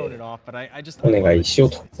お願いしよう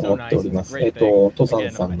と思っております。登山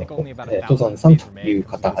さんの、登山さんという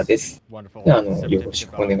方です。で、よろし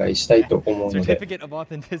くお願いしたいと思うので。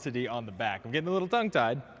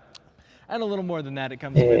And a little more than that, it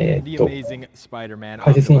comes with the amazing Spider-Man.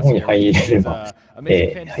 解説の方に入れれば、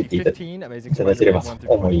入っていただければと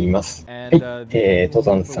思います。はい、登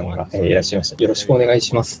山さんがいらっしゃいました。よろしくお願い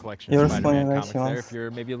します。よろしくお願いします。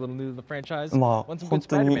まあ、本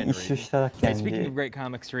当に一周しただけなんで、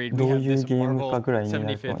どういうゲームかぐらいにな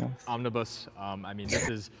ると思います。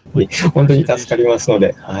本当に助かりますの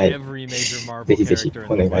で、はい、ぜひぜひ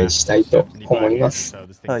お願いしたいと思います。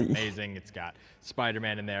はい。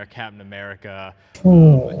Spider-Man in there, Captain America.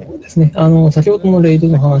 そうですね。先ほどのレイド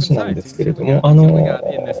の話なんですけれども、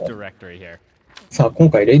さあ、今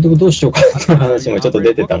回レイドをどうしようかという話もちょっと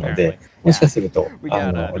出てたので、もしかすると、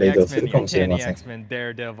レイドをするかもしれません。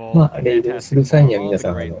まあ、レイドをする際には皆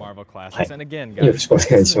さん、はい、よろしくお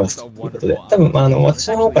願いしますということで、多分、私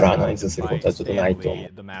の方からアナウンスすることはちょっとないと思う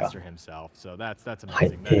が、はい、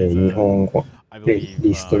日本語、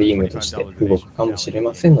リストリームとして動くかもしれ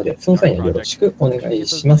ませんので、その際にはよろしくお願い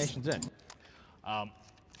します。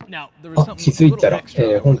気づいたら、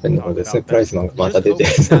本編の方ですね、プライスマンがまた出てい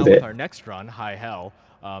るので、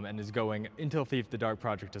and is going Intel Thief the Dark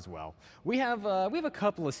Project as well. We have a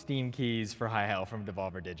couple of Steam keys for High Hell from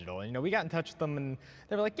Devolver Digital, and we got in touch with them, and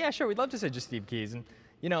they were like, "Yeah, sure, we'd love to send you Steam keys." And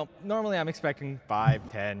normally I'm expecting 5,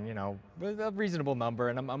 10, a reasonable number,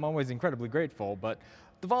 and I'm always incredibly grateful. But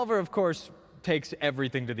Devolver, of course, takes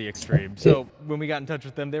everything to the extreme. So when we got in touch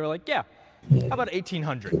with them, they were like, "Yeah, how about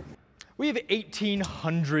 1,800?" We have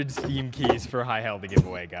 1,800 Steam keys for High Hell to give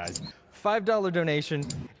away, guys. $5 donation.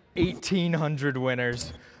 1,800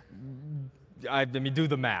 winners. I mean, do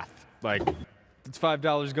the math. Like, it's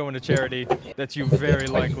 $5 going to charity. That's you very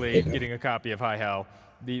likely getting a copy of High Hell.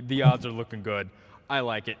 The odds are looking good. I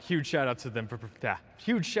like it. Huge shout outs to them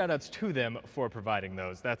for providing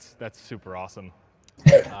those. That's super awesome.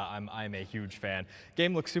 I'm a huge fan.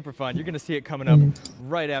 Game looks super fun. You're gonna see it coming up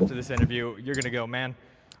right after this interview. You're gonna go, man,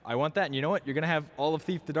 I want that. And you know what? You're gonna have all of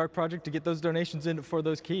Thief the Dark Project to get those donations in for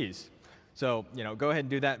those keys. So, go ahead and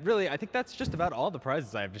do that. Really, I think that's just about all the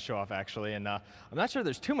prizes I have to show off, actually. And I'm not sure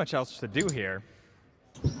there's too much else to do here.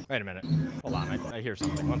 Wait a minute. Hold on. I hear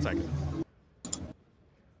something. 1 second.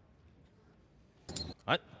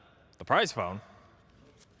 What? The prize phone?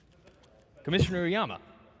 Commissioner Uyama,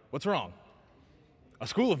 what's wrong? A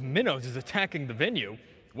school of minnows is attacking the venue.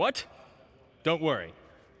 What? Don't worry.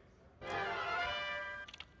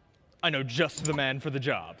 I know just the man for the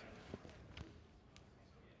job.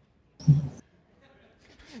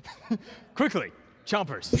 Quickly,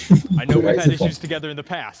 Chompers. I know we've had issues together in the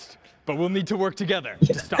past, but we'll need to work together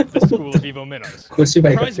to stop this school of evil minnows. Prize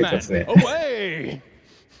man, away!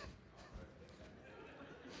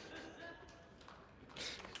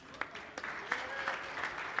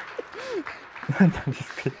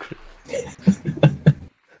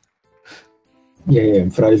 Yeah,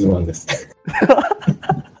 プライズマンです。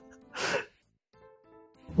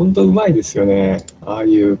本当うまいですよね。ああ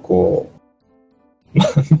いう小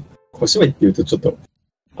芝居って言うとちょっと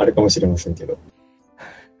あれかもしれませんけど。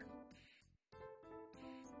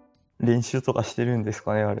練習とかしてるんです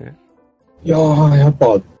かね、あれ。いやー、やっ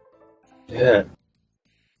ぱね。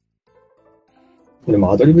で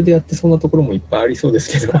もアドリブでやってそうなところもいっぱいありそうで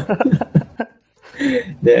すけど。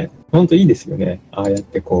で、本当いいですよね。ああやっ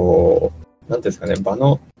てなんていうんですかね、場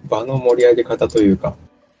の盛り上げ方というか、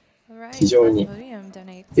非常に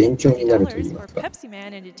勉強になると言いますか。Pepsi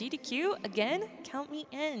Man and a GDQ, again, count me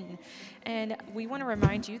in. And we want to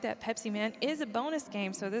remind you that Pepsi Man is a bonus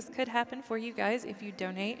game, so this could happen for you guys if you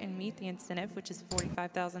donate and meet the incentive, which is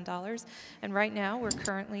 $45,000. And right now, we're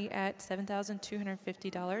currently at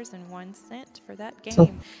 $7,250.01 for that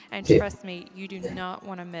game. And trust me, you do not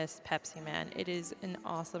want to miss Pepsi Man. It is an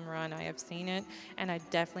awesome run. I have seen it, and I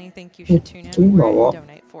definitely think you should tune in and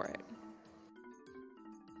donate for it.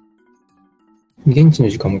 現地の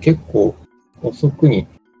時間も結構遅くに、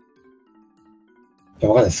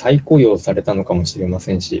わかんない、再雇用されたのかもしれま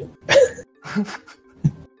せんし。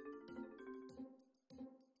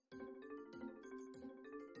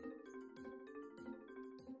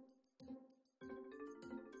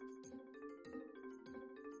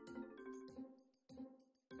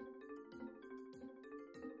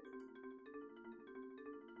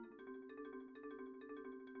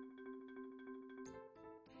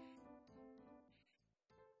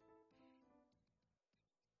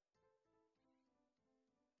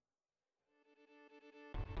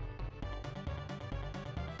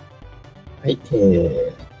はい、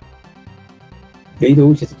レイドを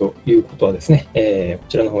受けたということはですね、こ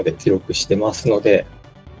ちらの方で記録してますので、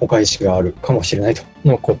お返しがあるかもしれないと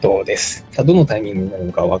のことです。さあ、どのタイミングになる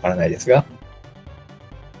のかはわからないですが、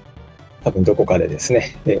多分どこかでです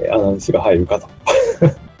ね、アナウンスが入るかと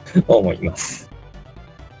思います。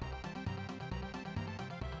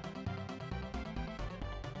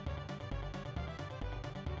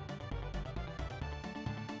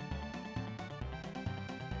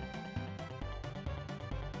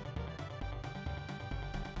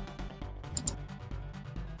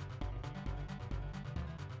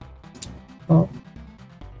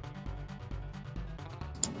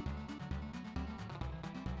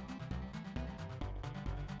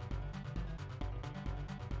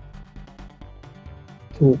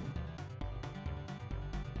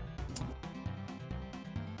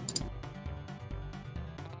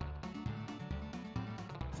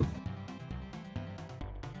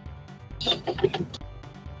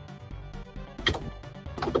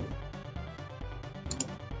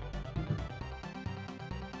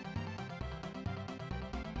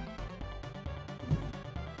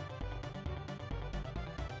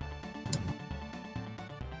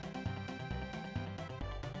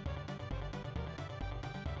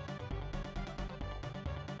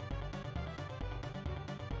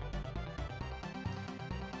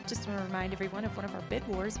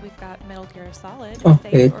あ、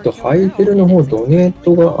ハイヘルの方、ドネー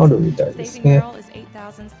トがあるみたいですね。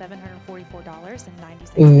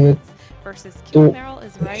一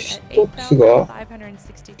つが、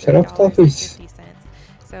キャラクターフェイス。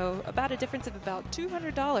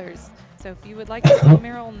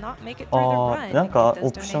ああ、なんか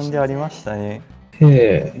オプションでありましたね。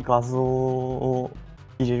画像を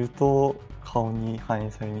入れると顔に反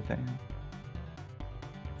映されるみたいな。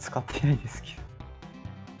使ってないですけ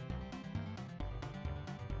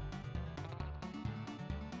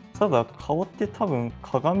ど。ただ顔って多分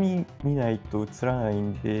鏡見ないと映らない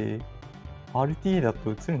んで RTA だと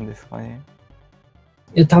映るんですかね。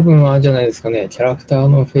いや、多分あれじゃないですかね。キャラクター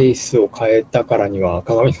のフェイスを変えたからには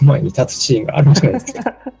鏡の前に立つシーンがあるんじゃないです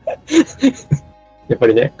か。やっぱ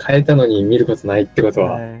りね、変えたのに見ることないってこと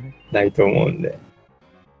はないと思うんで。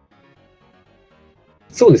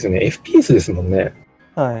そうですよね。FPS ですもんね。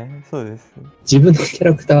はい、そうです。自分のキャ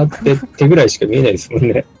ラクターって手ぐらいしか見えないですもん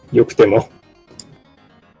ね。よくても。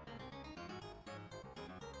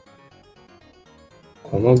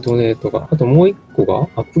このドネートが、あともう一個が、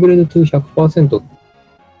アップグレードトゥ 100%。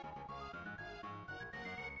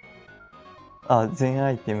あ、全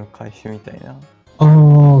アイテム回収みたいな。ああ、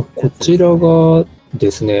こちらが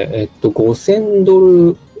ですね、5000ド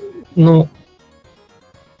ルの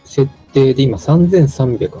設定で今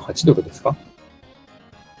3308ドルですか？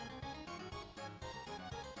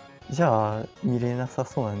じゃあ、見れなさ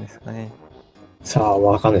そうなんですかね。さあ、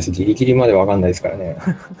わかんないです。ギリギリまでわかんないですからね。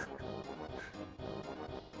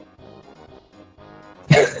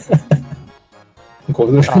5ド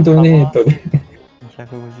ルドネートで。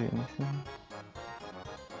250円ですね。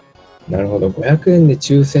なるほど。500円で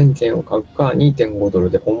抽選券を買うか、2.5 ドル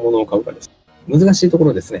で本物を買うかです。難しいとこ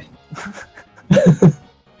ろですね。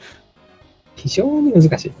非常に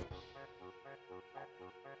難しい。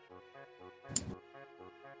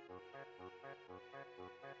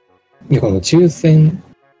で、この抽選、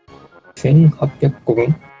1800個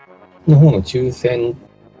分の方の抽選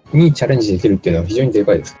にチャレンジできるっていうのは非常にで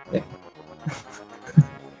かいですからね。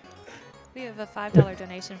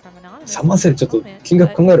サマーセールちょっと金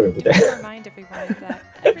額考えろよみたいな。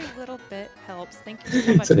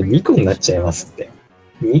それ2個になっちゃいますって。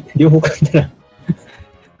両方買ったら。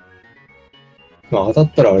まあ当た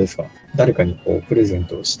ったらあれですか。誰かにこうプレゼン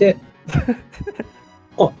トをして、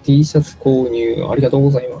あ、T シャツ購入ありがとう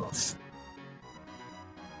ございます。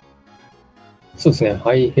そうですね、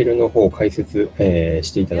ハイヘルの方を解説、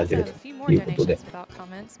していただけるということで。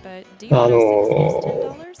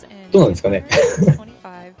どうなんですかね。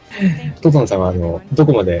トトンさんはど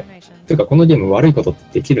こまで、というかこのゲーム悪いことっ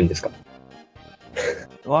てできるんですか？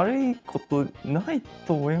悪いことない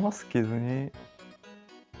と思いますけどね。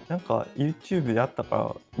なんか YouTube であったか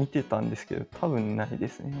ら見てたんですけど、多分ないで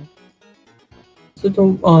すね。それと、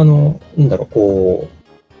なんだろう、こう、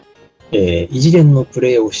異次元のプ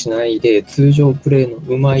レイをしないで、通常プレイの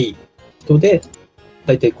上手い人で、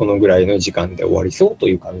だいたいこのぐらいの時間で終わりそうと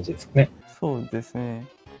いう感じですかね。そうですね。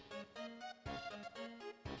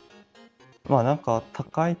まあなんか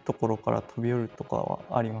高いところから飛び降りるとかは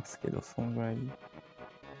ありますけど、そのぐらい。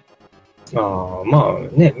まあ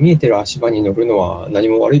ね、見えてる足場に乗るのは何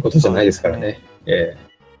も悪いことじゃないですからね。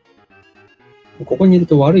ここにいる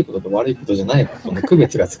と悪いことと悪いことじゃないことの区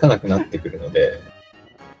別がつかなくなってくるので、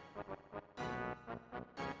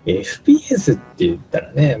FPS って言った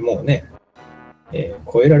らね、もうね、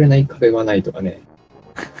越えられない壁はないとかね。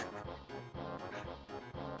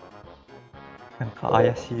なんか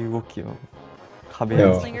怪しい動きを壁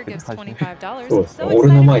を作って始める。そうですね。俺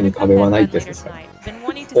の前に壁はないってやつですから。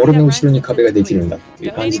俺の後ろに壁ができるんだってい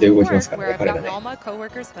う感じで動きますからね、彼らね。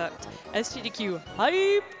SGDQ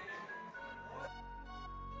hype!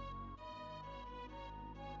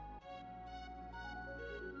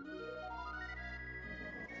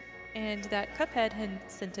 And that Cuphead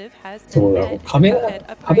incentive has そうだ、壁を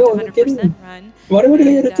抜ける。我々が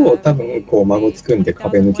やると多分こう孫つくんで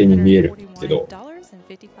壁抜けに見えるけど、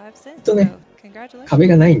ね、壁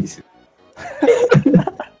がないんですよ。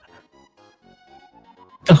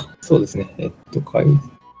あ、そうですね。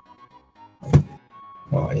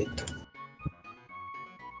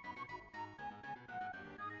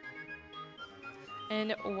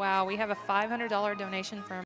And wow, we have a $500 donation from